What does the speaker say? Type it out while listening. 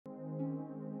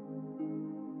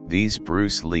These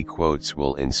Bruce Lee quotes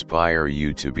will inspire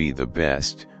you to be the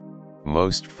best,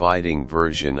 most fighting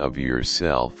version of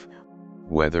yourself,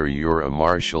 whether you're a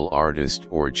martial artist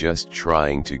or just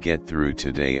trying to get through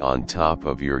today on top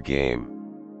of your game.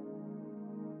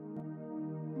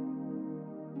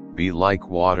 Be like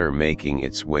water making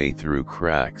its way through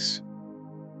cracks.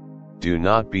 Do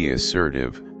not be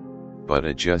assertive, but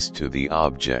adjust to the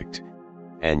object,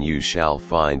 and you shall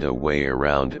find a way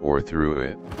around or through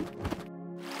it.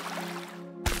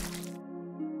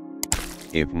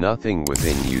 If nothing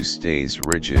within you stays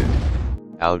rigid,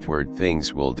 outward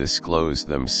things will disclose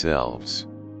themselves.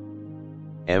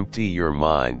 Empty your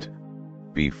mind,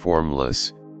 be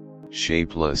formless,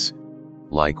 shapeless,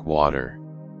 like water.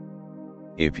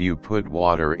 If you put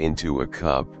water into a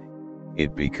cup,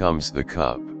 it becomes the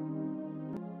cup.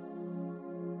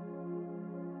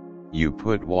 You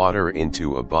put water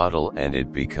into a bottle and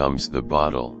it becomes the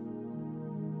bottle.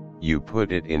 You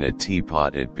put it in a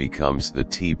teapot, it becomes the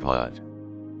teapot.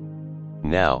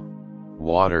 Now,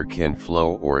 water can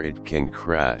flow or it can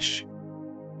crash.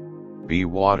 Be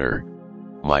water,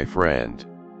 my friend.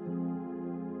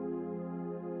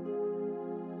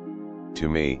 To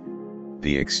me,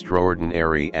 the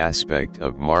extraordinary aspect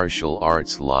of martial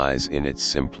arts lies in its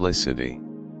simplicity.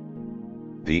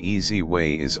 The easy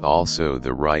way is also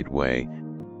the right way,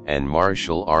 and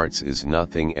martial arts is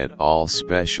nothing at all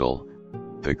special.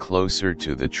 The closer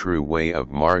to the true way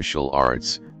of martial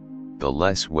arts, the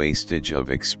less wastage of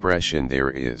expression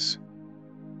there is.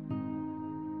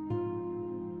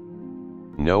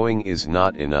 Knowing is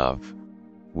not enough,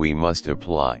 we must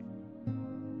apply.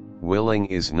 Willing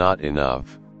is not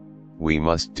enough, we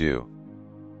must do.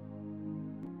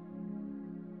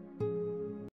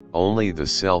 Only the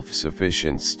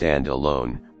self-sufficient stand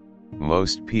alone,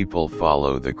 most people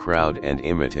follow the crowd and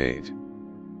imitate.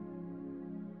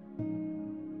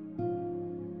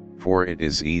 For it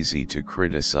is easy to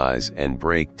criticize and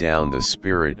break down the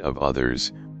spirit of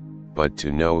others, but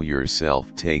to know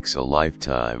yourself takes a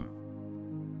lifetime.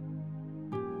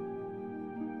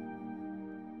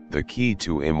 The key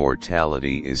to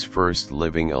immortality is first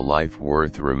living a life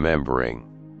worth remembering.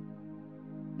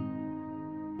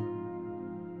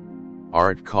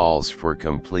 Art calls for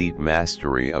complete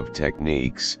mastery of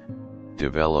techniques,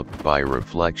 developed by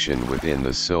reflection within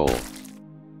the soul.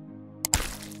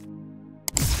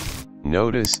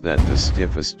 Notice that the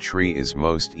stiffest tree is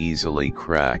most easily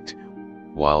cracked,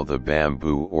 while the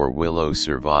bamboo or willow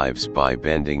survives by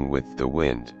bending with the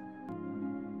wind.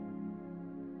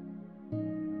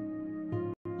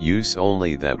 Use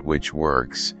only that which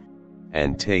works,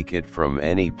 and take it from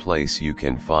any place you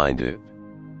can find it.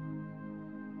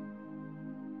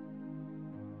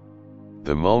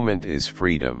 The moment is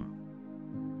freedom.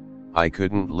 I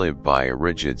couldn't live by a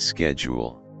rigid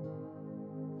schedule.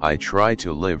 I try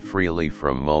to live freely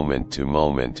from moment to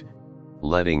moment,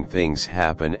 letting things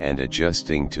happen and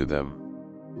adjusting to them.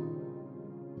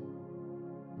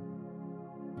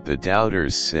 The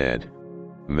doubters said,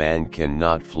 "Man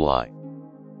cannot fly."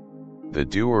 The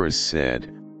doers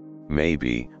said,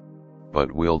 "Maybe,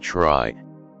 but we'll try,"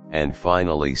 and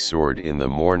finally soared in the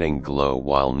morning glow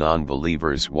while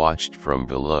non-believers watched from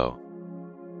below.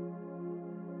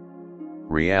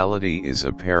 Reality is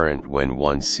apparent when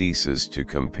one ceases to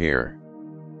compare.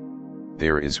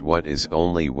 There is what is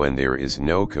only when there is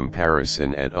no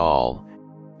comparison at all,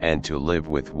 and to live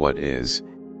with what is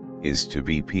to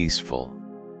be peaceful.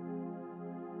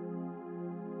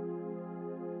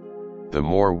 The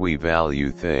more we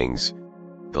value things,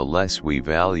 the less we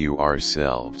value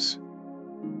ourselves.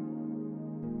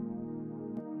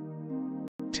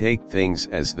 Take things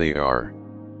as they are.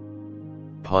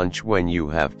 Punch when you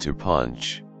have to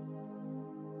punch.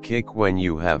 Kick when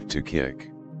you have to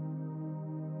kick.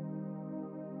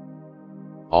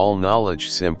 All knowledge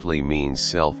simply means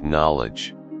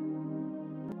self-knowledge.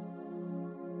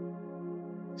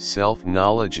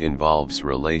 Self-knowledge involves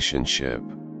relationship.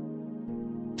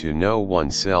 To know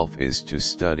oneself is to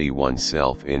study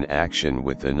oneself in action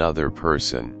with another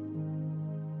person.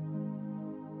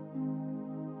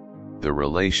 The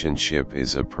relationship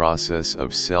is a process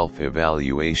of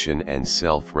self-evaluation and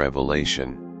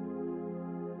self-revelation.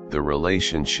 The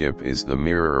relationship is the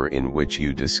mirror in which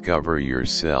you discover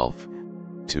yourself.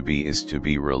 To be is to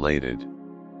be related.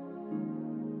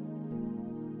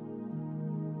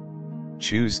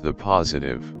 Choose the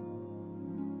positive.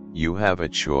 You have a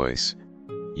choice.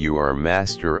 You are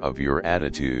master of your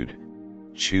attitude.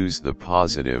 Choose the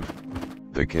positive,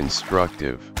 the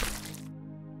constructive.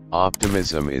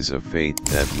 Optimism is a faith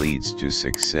that leads to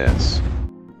success.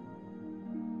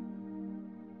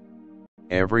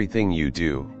 Everything you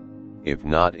do, if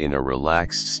not in a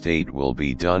relaxed state, will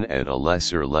be done at a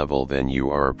lesser level than you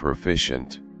are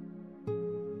proficient.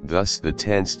 Thus the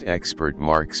tensed expert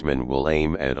marksman will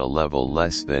aim at a level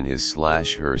less than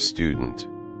his/her student.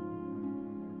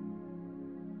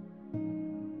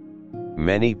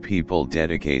 Many people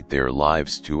dedicate their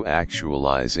lives to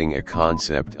actualizing a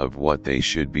concept of what they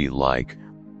should be like,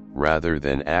 rather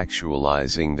than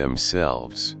actualizing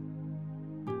themselves.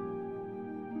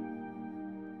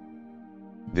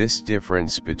 This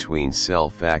difference between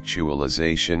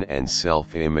self-actualization and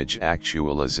self-image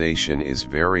actualization is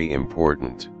very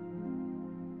important.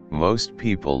 Most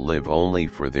people live only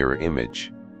for their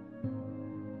image.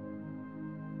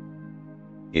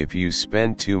 If you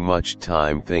spend too much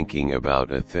time thinking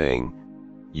about a thing,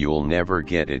 you'll never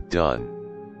get it done.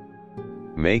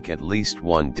 Make at least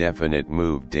one definite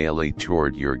move daily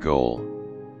toward your goal.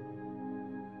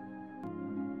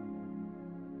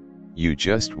 You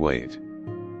just wait.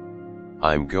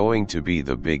 I'm going to be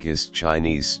the biggest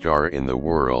Chinese star in the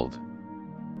world.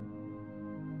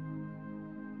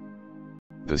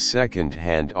 The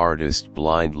second-hand artist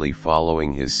blindly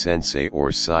following his sensei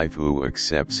or saifu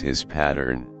accepts his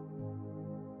pattern.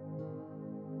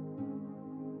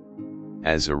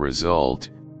 As a result,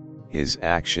 his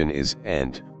action is,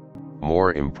 and,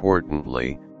 more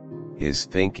importantly, his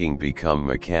thinking become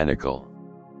mechanical.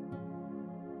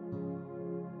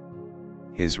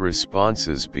 His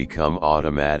responses become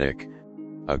automatic,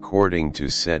 according to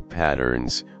set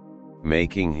patterns,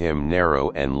 making him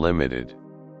narrow and limited.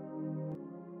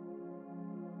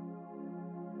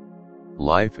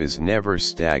 Life is never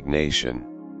stagnation.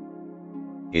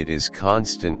 It is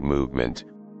constant movement,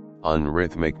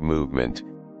 unrhythmic movement,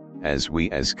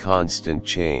 as constant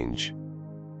change.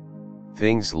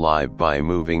 Things live by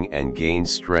moving and gain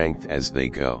strength as they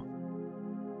go.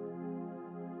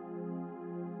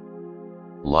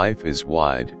 Life is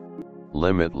wide,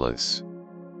 limitless.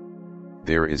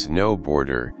 There is no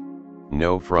border,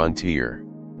 no frontier.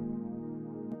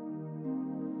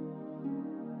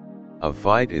 A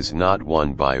fight is not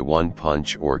won by one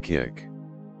punch or kick.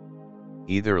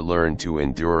 Either learn to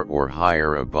endure or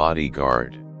hire a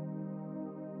bodyguard.